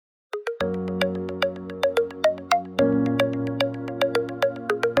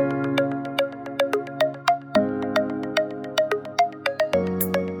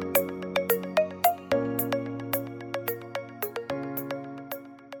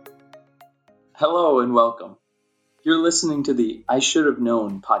Hello and welcome. You're listening to the I Should Have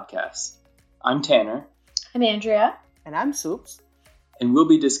Known podcast. I'm Tanner. I'm Andrea. And I'm Soups. And we'll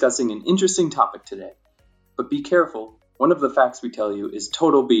be discussing an interesting topic today. But be careful, one of the facts we tell you is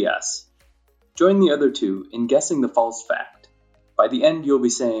total BS. Join the other two in guessing the false fact. By the end, you'll be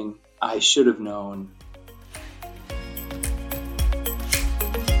saying, I should have known.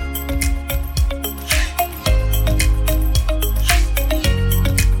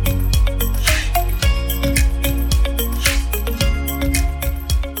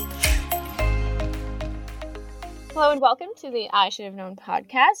 Hello and welcome to the I Should Have Known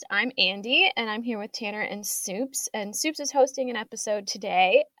podcast. I'm Andy and I'm here with Tanner and Soups. And Soups is hosting an episode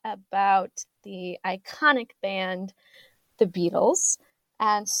today about the iconic band, the Beatles.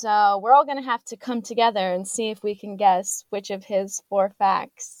 And so we're all going to have to come together and see if we can guess which of his 4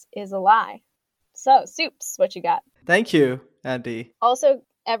 facts is a lie. So, Soups, what you got? Thank you, Andy. Also,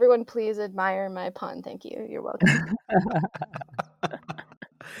 everyone please admire my pun. Thank you. You're welcome.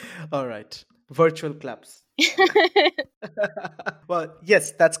 All right. Virtual claps. Well,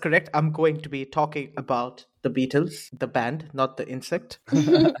 yes, that's correct. I'm going to be talking about the Beatles, the band, not the insect.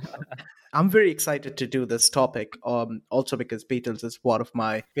 I'm very excited to do this topic, also because Beatles is one of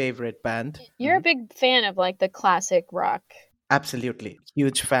my favorite band. You're a big fan of like the classic rock. Absolutely.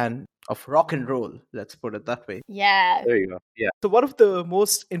 Huge fan of rock and roll, let's put it that way. Yeah. There you go. Yeah. So one of the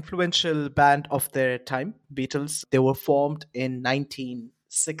most influential band of their time, Beatles, they were formed in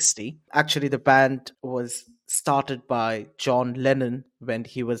 1960. Actually, the band was started by John Lennon when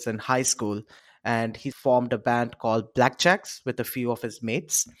he was in high school, and he formed a band called Blackjacks with a few of his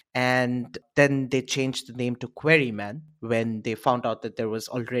mates. And then they changed the name to Quarrymen when they found out that there was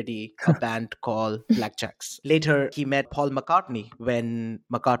already a band called Blackjacks. Later, he met Paul McCartney when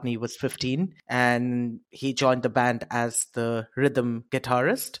McCartney was 15, and he joined the band as the rhythm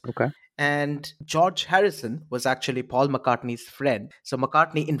guitarist. Okay. And George Harrison was actually Paul McCartney's friend. So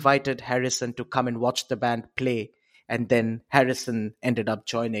McCartney invited Harrison to come and watch the band play. And then Harrison ended up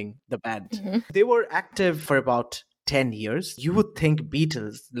joining the band. Mm-hmm. They were active for about 10 years. You would think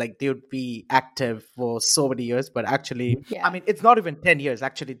Beatles, like they would be active for so many years, but actually, Yeah. I mean, it's not even 10 years.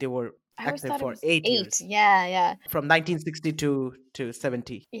 Actually, they were I always active thought it for was 8 years. Yeah. From 1962 to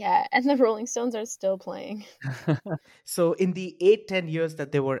 70. Yeah, and the Rolling Stones are still playing. So in the 8-10 years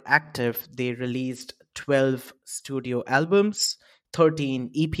that they were active, they released 12 studio albums, 13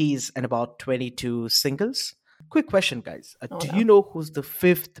 EPs, and about 22 singles. Quick question, guys. Do you know who's the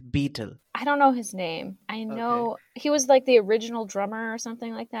 5th Beatle? I don't know his name. I know he was like the original drummer or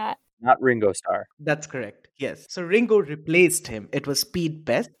something like that. Not Ringo Starr. That's correct. Yes. So Ringo replaced him. It was Pete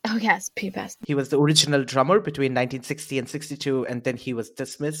Best. Oh, yes, Pete Best. He was the original drummer between 1960 and 62, and then he was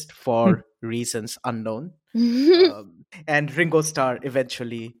dismissed for reasons unknown. And Ringo Starr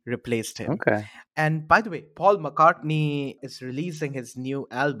eventually replaced him. Okay. And by the way, Paul McCartney is releasing his new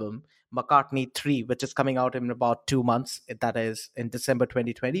album, McCartney 3, which is coming out in about 2 months. That is in December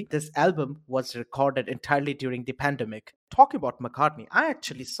 2020. This album was recorded entirely during the pandemic. Talking about McCartney, I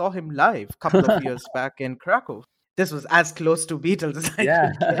actually saw him live a couple of years back in Krakow. This was as close to Beatles as I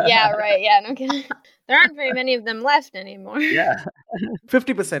Yeah. could get. Yeah, right. Yeah, no kidding. There aren't very many of them left anymore. Yeah.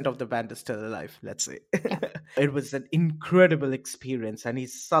 50% of the band is still alive, let's say. It was an incredible experience, and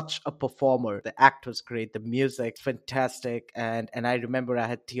he's such a performer. The act was great, the music fantastic, and I remember I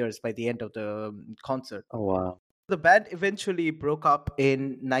had tears by the end of the concert. Oh, wow. The band eventually broke up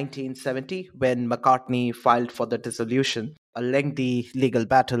in 1970 when McCartney filed for the dissolution, a lengthy legal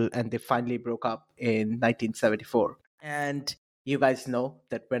battle, and they finally broke up in 1974. And you guys know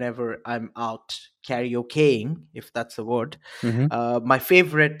that whenever I'm out karaokeing, if that's a word, my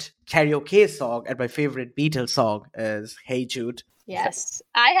favorite karaoke song and my favorite Beatles song is Hey Jude. Yes,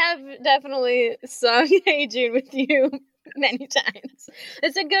 I have definitely sung Hey Jude with you many times.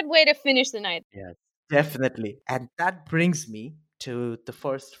 It's a good way to finish the night. Yeah. Definitely. And that brings me to the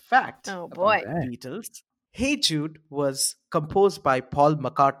first fact Oh, about boy. the Beatles. Hey Jude was composed by Paul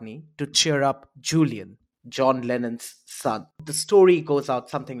McCartney to cheer up Julian, John Lennon's son. The story goes out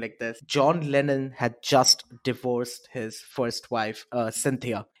something like this. John Lennon had just divorced his first wife,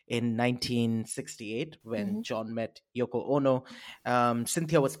 Cynthia, in 1968 when John met Yoko Ono.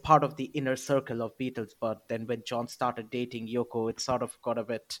 Cynthia was part of the inner circle of Beatles, but then when John started dating Yoko, it sort of got a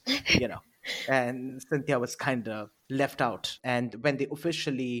bit, and Cynthia was kind of left out. And when they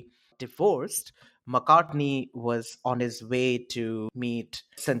officially divorced, McCartney was on his way to meet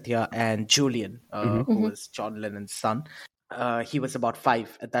Cynthia and Julian, who was John Lennon's son. He was about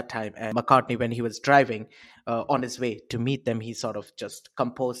 5 at that time, and McCartney, when he was driving on his way to meet them, he sort of just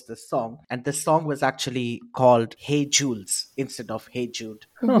composed this song. And this song was actually called Hey Jules instead of Hey Jude.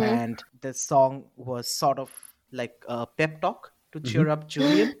 Mhm. And this song was sort of like a pep talk to cheer Mhm. up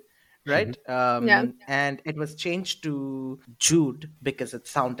Julian. Right? Yeah. And it was changed to Jude because it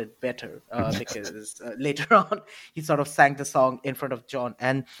sounded better. Because later on, he sort of sang the song in front of John.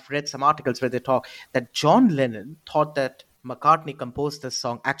 And I've read some articles where they talk that John Lennon thought that McCartney composed this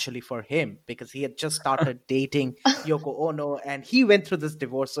song actually for him because he had just started dating Yoko Ono and he went through this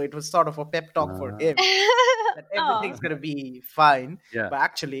divorce. So it was sort of a pep talk for him that everything's Oh. going to be fine. Yeah. But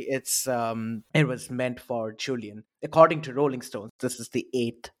actually, it was meant for Julian. According to Rolling Stones, this is the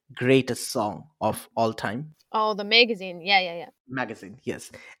 8th greatest song of all time. Oh, the magazine. Yeah. Magazine, yes.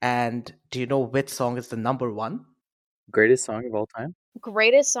 And do you know which song is the number 1? Greatest song of all time?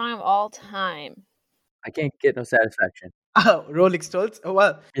 Greatest song of all time. I can't get no satisfaction. Oh, Rolling Stones. Oh,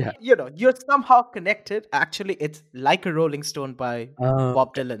 well, Yeah. you're somehow connected. Actually, it's Like a Rolling Stone by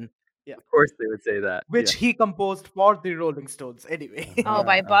Bob Dylan. Yeah, Of course they would say that. which he composed for the Rolling Stones anyway. Oh,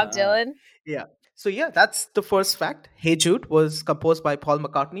 by Bob Dylan. Yeah. So yeah, that's the first fact. Hey Jude was composed by Paul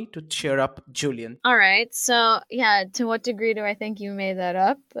McCartney to cheer up Julian. All right. So, yeah, to what degree do I think you made that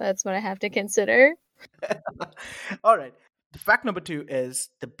up? That's what I have to consider. All right. Fact number 2 is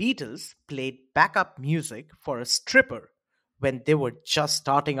the Beatles played backup music for a stripper when they were just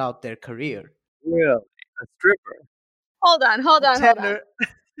starting out their career. Really? A stripper? Hold on. Tanner,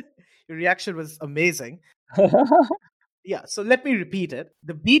 your reaction was amazing. Yeah, so let me repeat it.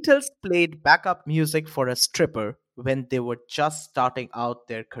 The Beatles played backup music for a stripper when they were just starting out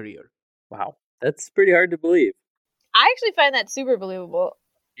their career. Wow. That's pretty hard to believe. I actually find that super believable.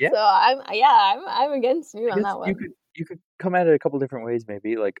 Yeah. So I'm against you I on guess that one. you could come at it a couple different ways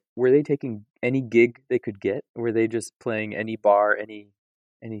maybe. Like, were they taking any gig they could get? Were they just playing any bar, any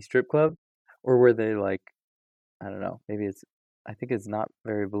strip club? Or were they like, I don't know, I think it's not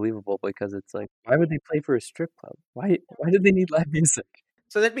very believable because it's like, why would they play for a strip club? Why did they need live music?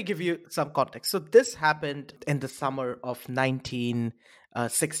 So let me give you some context. So this happened in the summer of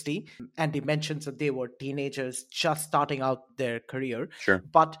 1960. And he mentions that they were teenagers just starting out their career. Sure.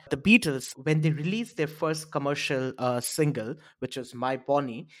 But the Beatles, when they released their first commercial single, which was My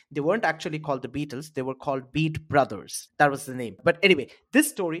Bonnie, they weren't actually called the Beatles. They were called Beat Brothers. That was the name. But anyway, this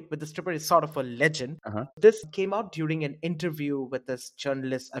story with the stripper is sort of a legend. Uh-huh. This came out during an interview with this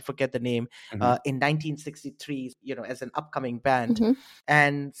journalist, I forget the name, in 1963, as an upcoming band. Mhm.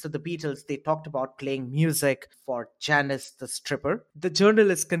 And so the Beatles, they talked about playing music for Janice the stripper. The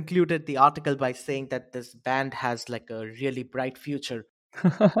journalist concluded the article by saying that this band has like a really bright future.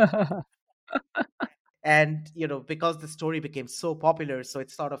 And, because the story became so popular, so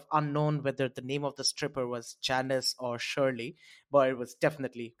it's sort of unknown whether the name of the stripper was Janice or Shirley, but it was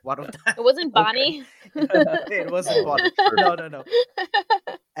definitely one of them. It wasn't Bonnie. It wasn't Bonnie. No.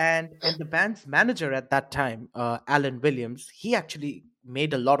 And the band's manager at that time, Alan Williams, he actually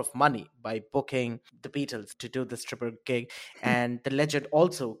made a lot of money by booking the Beatles to do the stripper gig. And the legend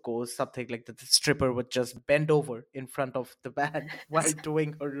also goes something like that the stripper would just bend over in front of the band while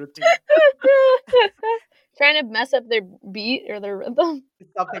doing her routine. Trying to mess up their beat or their rhythm.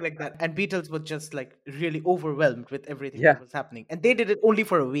 Something like that. And Beatles were just like really overwhelmed with everything Yeah. that was happening. And they did it only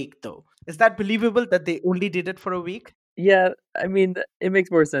for a week, though. Is that believable that they only did it for a week? Yeah, I mean, it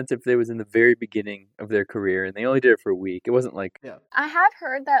makes more sense if they was in the very beginning of their career and they only did it for a week. It wasn't like, Yeah. I have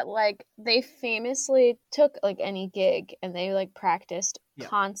heard that like they famously took like any gig and they like practiced Yeah.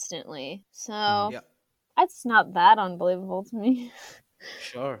 constantly. So Yeah. that's not that unbelievable to me.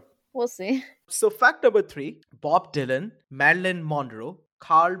 Sure. We'll see. So, fact number 3, Bob Dylan, Marilyn Monroe,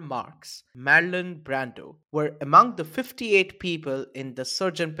 Karl Marx, Marlon Brando were among the 58 people in the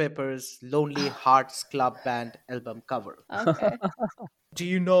Sgt. Pepper's Lonely Hearts Club Band album cover. Okay. Do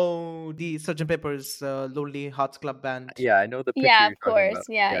you know the Sgt. Pepper's Lonely Hearts Club Band? yeah, I know the picture Yeah, you're of talking course.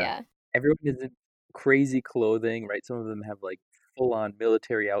 about. Yeah. Everyone is in crazy clothing, right? Some of them have like full-on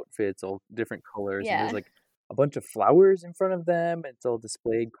military outfits, all different colors, and Yeah. there's like a bunch of flowers in front of them. It's all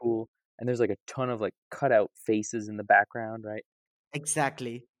displayed cool, and there's like a ton of like cutout faces in the background, right?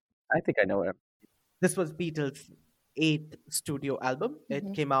 Exactly. I think I know it. This was Beatles' 8th studio album. It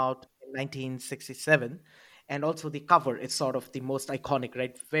Mhm. came out in 1967. And also the cover is sort of the most iconic,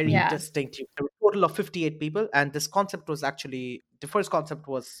 right? Very Yeah. distinct. There were a total of 58 people. And this concept was actually, the first concept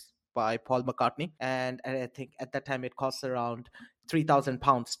was by Paul McCartney. And I think at that time it cost around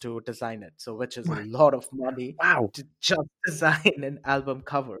 £3,000 to design it. So which is a lot of money Wow. to just design an album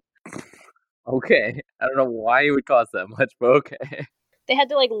cover. Okay. I don't know why it would cost that much, but okay. They had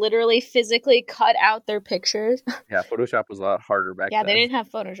to like literally physically cut out their pictures. Yeah, Photoshop was a lot harder back Yeah, then. they didn't have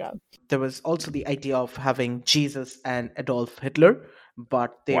Photoshop. There was also the idea of having Jesus and Adolf Hitler,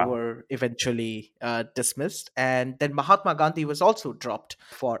 but they Wow. were eventually dismissed. And then Mahatma Gandhi was also dropped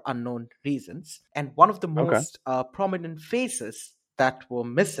for unknown reasons. And one of the Okay. most prominent faces that were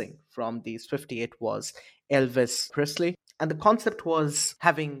missing from these 58 was Elvis Presley. And the concept was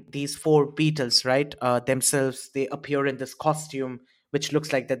having these four Beatles, right? Themselves, they appear in this costume, which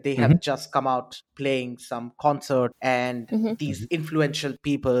looks like that they Mhm. have just come out playing some concert, and Mhm. these influential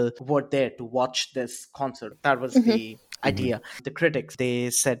people were there to watch this concert. That was Mhm. the idea. The critics, they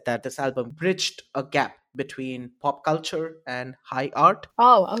said that this album bridged a gap between pop culture and high art.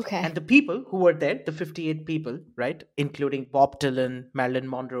 Oh, okay. And the people who were there, the 58 people, right, including Bob Dylan, Marilyn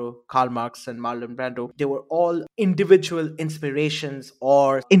Monroe, Karl Marx, and Marlon Brando, they were all individual inspirations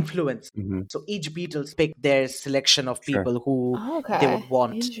or influence. Mhm. So each Beatles picked their selection of Sure. people who they Okay. would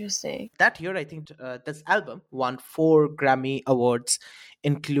want. Interesting. That year, I think this album won 4 Grammy Awards,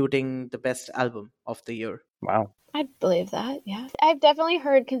 including the Best Album of the Year. Wow. I believe that, yeah. I've definitely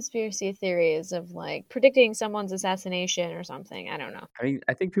heard conspiracy theories of like predicting someone's assassination or something. I don't know. I mean,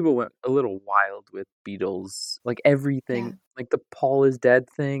 I think people went a little wild with Beatles. Like everything, Yeah. like the Paul is dead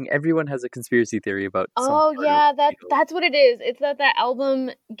thing. Everyone has a conspiracy theory about some Oh part of yeah, the Beatles. that's what it is. It's that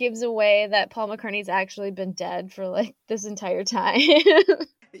album gives away that Paul McCartney's actually been dead for like this entire time.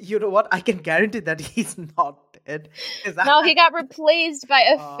 You know what? I can guarantee that he's not dead. 'Cause No, he got replaced by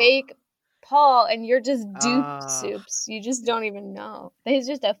a Ah. fake Paul, and you're just duped, Ah. Soups. You just don't even know. He's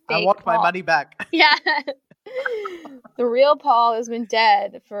just a fake I want my Paul. money back. Yeah. The real Paul has been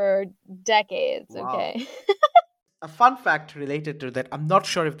dead for decades, Wow. okay? A fun fact related to that. I'm not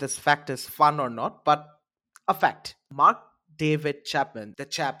sure if this fact is fun or not, but a fact. Mark David Chapman, the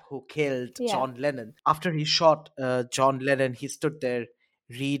chap who killed Yeah. John Lennon, after he shot John Lennon, he stood there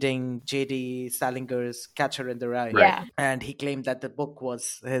reading J.D. Salinger's Catcher in the Rye. Right. Yeah. And he claimed that the book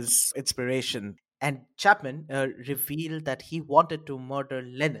was his inspiration. And Chapman revealed that he wanted to murder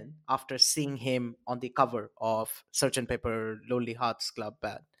Lennon after seeing him on the cover of Sgt. Pepper Lonely Hearts Club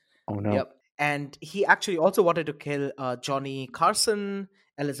Band. Oh no. Yep. And he actually also wanted to kill Johnny Carson,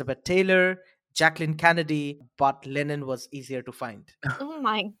 Elizabeth Taylor, Jacqueline Kennedy, but Lennon was easier to find. Oh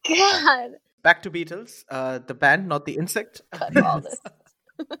my god. Back to Beatles, the band, not the insect. Cut all this.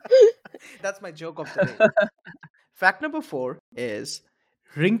 That's my joke of the day. Fact number 4 is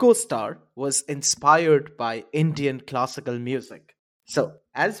Ringo Starr was inspired by Indian classical music. So,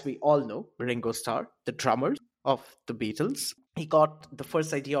 as we all know, Ringo Starr, the drummer of the Beatles, he got the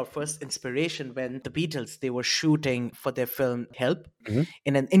first idea or first inspiration when the Beatles, they were shooting for their film Help Mhm.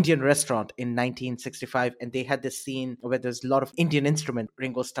 in an Indian restaurant in 1965, and they had this scene where there's a lot of Indian instrument.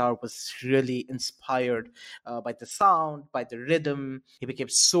 Ringo Starr was really inspired by the sound, by the rhythm. He became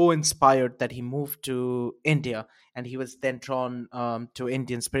so inspired that he moved to India, and he was then drawn to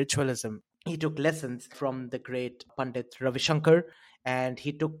Indian spiritualism. He took lessons from the great Pandit Ravi Shankar, and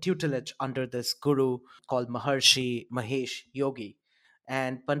he took tutelage under this guru called Maharshi Mahesh Yogi.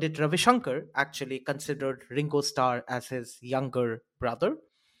 And Pandit Ravi Shankar actually considered Ringo Starr as his younger brother.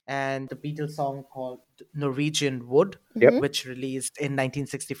 And the Beatles song called Norwegian Wood, Yep. which released in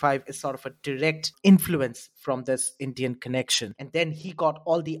 1965, is sort of a direct influence from this Indian connection. And then he got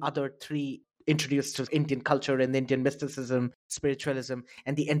all the other 3 introduced to Indian culture and Indian mysticism, spiritualism,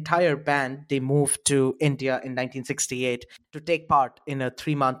 and the entire band, they moved to India in 1968 to take part in a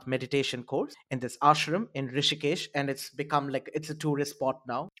 3-month meditation course in this ashram in Rishikesh, and it's become like it's a tourist spot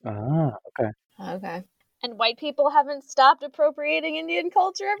now. Ah, okay. Okay. And white people haven't stopped appropriating Indian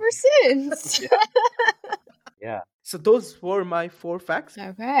culture ever since. Yeah. So those were my 4 facts.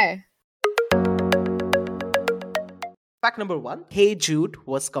 Okay. Fact number 1, Hey Jude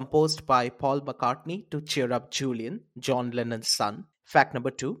was composed by Paul McCartney to cheer up Julian, John Lennon's son. Fact number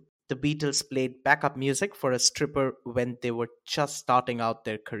 2, the Beatles played backup music for a stripper when they were just starting out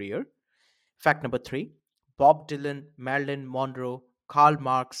their career. Fact number 3, Bob Dylan, Marilyn Monroe, Karl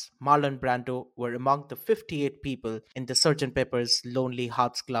Marx, Marlon Brando were among the 58 people in the Sgt. Pepper's Lonely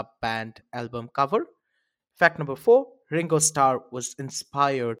Hearts Club Band album cover. Fact number 4, Ringo Starr was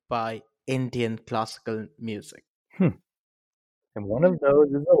inspired by Indian classical music. And one of those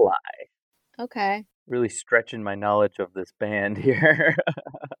is a lie. Okay. Really stretching my knowledge of this band here.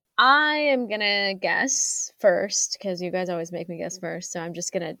 I am gonna guess first, because you guys always make me guess first, so I'm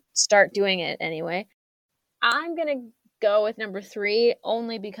just gonna start doing it anyway. I'm gonna go with number 3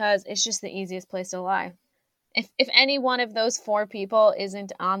 only because it's just the easiest place to lie. If any one of those 4 people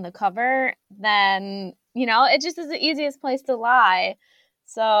isn't on the cover, then, you know, it just is the easiest place to lie.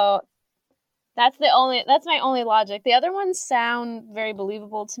 So That's my only logic. The other ones sound very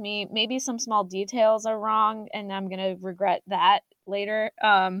believable to me. Maybe some small details are wrong, and I'm gonna regret that later.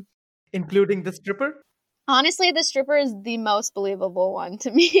 Including the stripper? Honestly, the stripper is the most believable one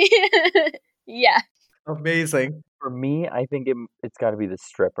to me. Yeah. Amazing. For me, I think it's got to be the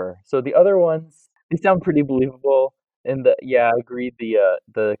stripper. So the other ones, they sound pretty believable. And I agree.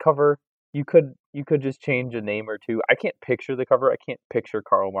 The cover, you could just change a name or two. I can't picture the cover. I can't picture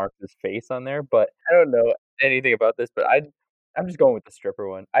Karl Marx's face on there. But I don't know anything about this. But I'm just going with the stripper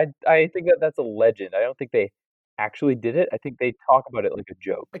one. I think that's a legend. I don't think they actually did it. I think they talk about it like a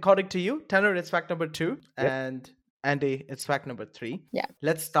joke. According to you, Tanner, it's fact number 2, Yep. and Andy, it's fact number 3. Yeah.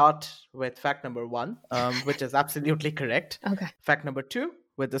 Let's start with fact number 1, which is absolutely correct. Okay. Fact number 2,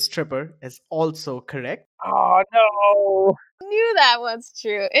 with the stripper, is also correct. Oh no! Knew that was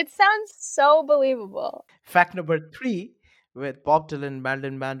true. It sounds so believable. Fact number 3, with Bob Dylan,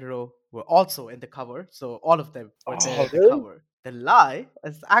 Marilyn Monroe were also in the cover, so all of them were there Oh, in the really? cover. The lie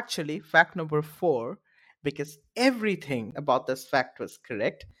is actually fact number 4, because everything about this fact was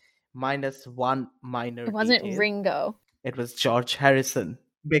correct, minus one minor It wasn't detail. Ringo. It was George Harrison,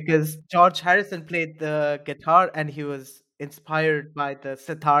 because George Harrison played the guitar and he was inspired by the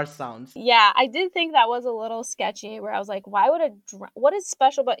sitar sounds. Yeah, I did think that was a little sketchy. Where I was like, "Why would what is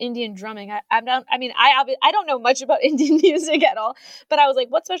special about Indian drumming?" I don't know much about Indian music at all, but I was like,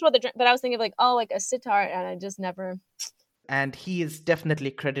 "What's special about the?" But I was thinking of like, oh, like a sitar, and I just never. And he is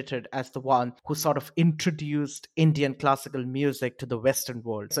definitely credited as the one who sort of introduced Indian classical music to the Western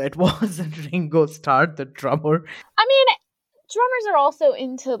world. So it wasn't Ringo Starr, the drummer. I mean, drummers are also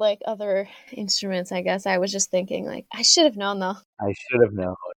into like other instruments, I guess. I was just thinking like, I should have known though. I should have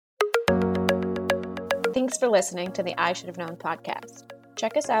known. Thanks for listening to the I Should Have Known podcast.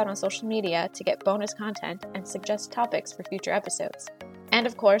 Check us out on social media to get bonus content and suggest topics for future episodes. And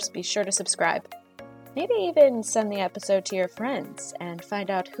of course, be sure to subscribe. Maybe even send the episode to your friends and find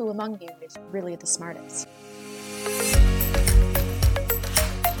out who among you is really the smartest.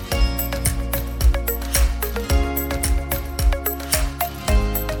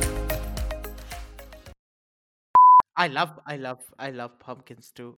 I love pumpkins too.